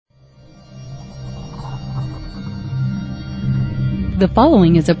The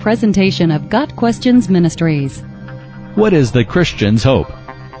following is a presentation of Got Questions Ministries. What is the Christian's hope?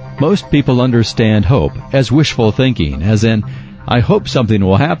 Most people understand hope as wishful thinking, as in, I hope something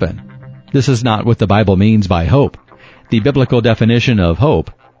will happen. This is not what the Bible means by hope. The biblical definition of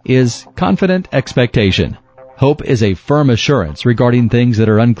hope is confident expectation. Hope is a firm assurance regarding things that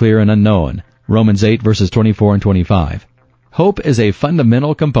are unclear and unknown. Romans 8 verses 24 and 25. Hope is a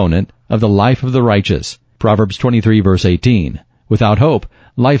fundamental component of the life of the righteous. Proverbs 23 verse 18. Without hope,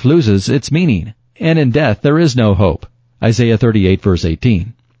 life loses its meaning, and in death there is no hope. Isaiah 38 verse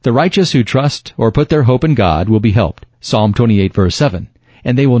 18. The righteous who trust or put their hope in God will be helped. Psalm 28 verse 7.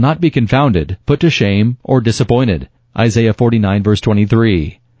 And they will not be confounded, put to shame, or disappointed. Isaiah 49 verse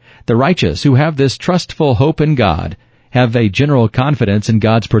 23. The righteous who have this trustful hope in God have a general confidence in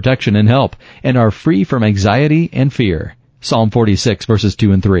God's protection and help, and are free from anxiety and fear. Psalm 46 verses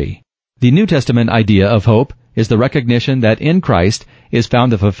 2 and 3. The New Testament idea of hope is the recognition that in Christ is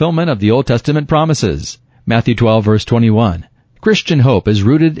found the fulfillment of the Old Testament promises. Matthew 12 verse 21. Christian hope is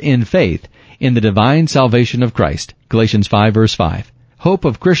rooted in faith in the divine salvation of Christ. Galatians 5 verse 5. Hope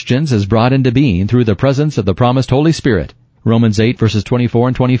of Christians is brought into being through the presence of the promised Holy Spirit. Romans 8 verses 24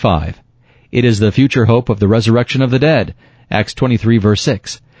 and 25. It is the future hope of the resurrection of the dead. Acts 23 verse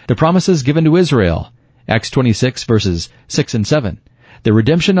 6. The promises given to Israel. Acts 26 verses 6 and 7. The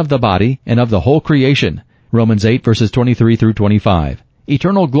redemption of the body and of the whole creation. Romans 8 verses 23 through 25.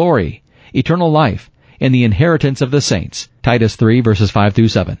 Eternal glory, eternal life, and the inheritance of the saints. Titus 3 verses 5 through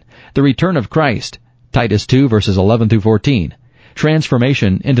 7. The return of Christ. Titus 2 verses 11 through 14.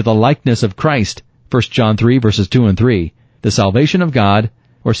 Transformation into the likeness of Christ. 1 John 3 verses 2 and 3. The salvation of God,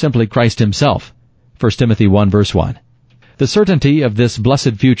 or simply Christ himself. 1 Timothy 1 verse 1. The certainty of this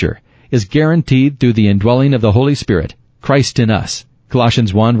blessed future is guaranteed through the indwelling of the Holy Spirit, Christ in us.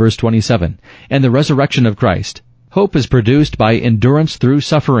 Colossians 1 verse 27, and the resurrection of Christ. Hope is produced by endurance through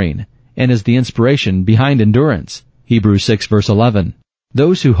suffering, and is the inspiration behind endurance. Hebrews 6 verse 11.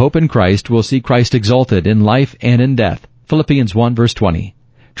 Those who hope in Christ will see Christ exalted in life and in death. Philippians 1 verse 20.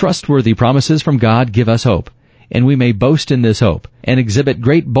 Trustworthy promises from God give us hope, and we may boast in this hope, and exhibit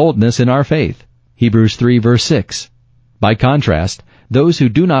great boldness in our faith. Hebrews 3 verse 6. By contrast, those who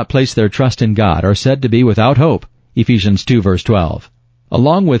do not place their trust in God are said to be without hope. Ephesians 2 verse 12.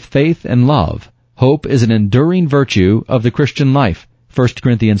 Along with faith and love, hope is an enduring virtue of the Christian life. 1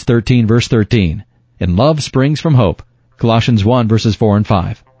 Corinthians 13 verse 13. And love springs from hope. Colossians 1 verses 4 and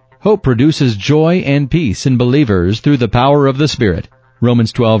 5. Hope produces joy and peace in believers through the power of the Spirit.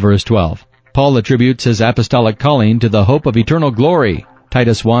 Romans 12 verse 12. Paul attributes his apostolic calling to the hope of eternal glory.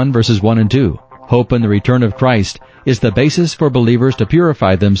 Titus 1 verses 1 and 2. Hope in the return of Christ is the basis for believers to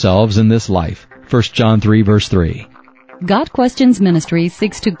purify themselves in this life. 1 John 3 verse 3. Got Questions Ministries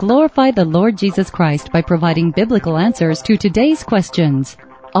seeks to glorify the Lord Jesus Christ by providing biblical answers to today's questions.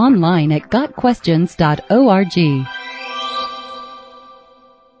 Online at GotQuestions.org.